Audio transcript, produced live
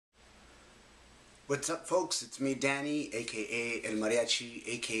What's up, folks? It's me, Danny, aka El Mariachi,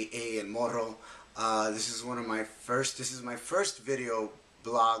 aka El Morro. This is my first video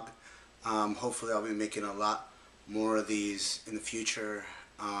blog. Hopefully I'll be making a lot more of these in the future.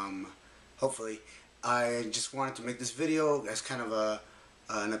 Hopefully. I just wanted to make this video as kind of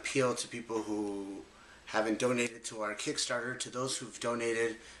an appeal to people who haven't donated to our Kickstarter. To those who've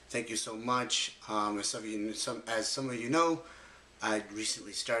donated, thank you so much. As some of you know, I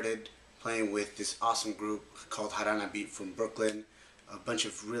recently started playing with this awesome group called Jarana from Brooklyn. A bunch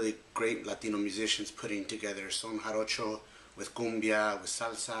of really great Latino musicians putting together son jarocho with cumbia, with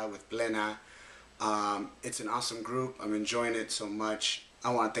salsa, with plena. It's an awesome group. I'm enjoying it so much. I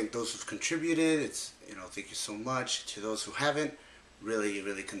want to thank those who've contributed. Thank you so much. To those who haven't,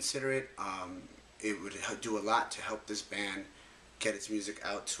 really consider it. It would do a lot to help this band get its music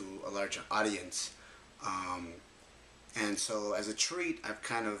out to a larger audience. And so as a treat, I've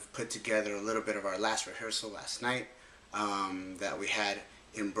kind of put together a little bit of our last rehearsal last night that we had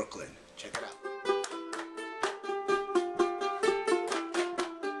in Brooklyn. Check it out.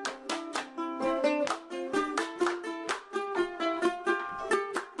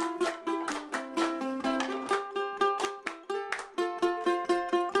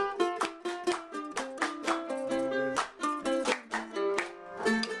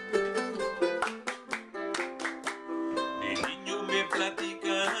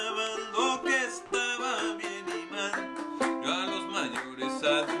 Platicaban lo que estaba bien y mal. Yo a los mayores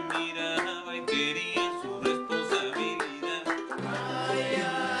admiraba y quería su responsabilidad. Ay,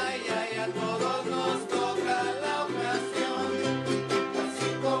 ay, ay, a todos nos toca la ocasión. Así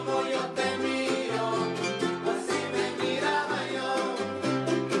como yo te miro, así me miraba yo.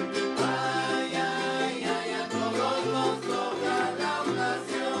 Ay, ay, ay, a todos nos toca la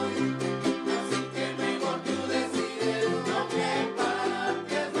ocasión. Así que mejor tú decides lo que para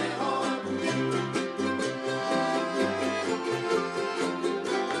ti es mejor.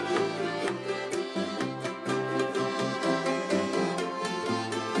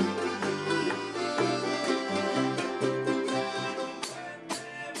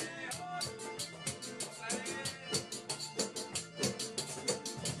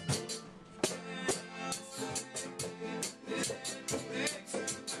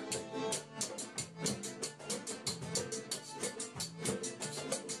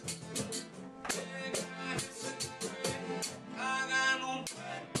 Hagan un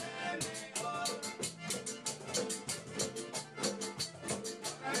puente mejor.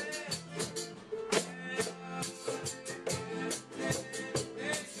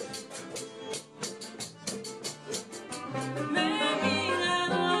 Me he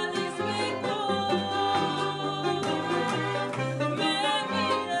mirado al espejo, me he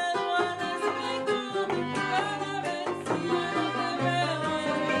mirado al espejo para ver si ya no te veo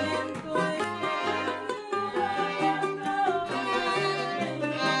en tu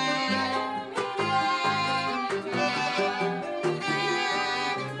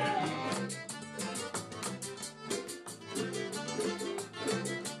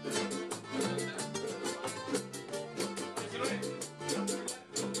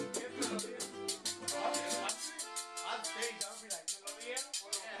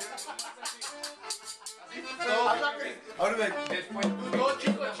Después tú, no,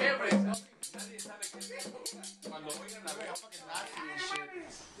 chico, che.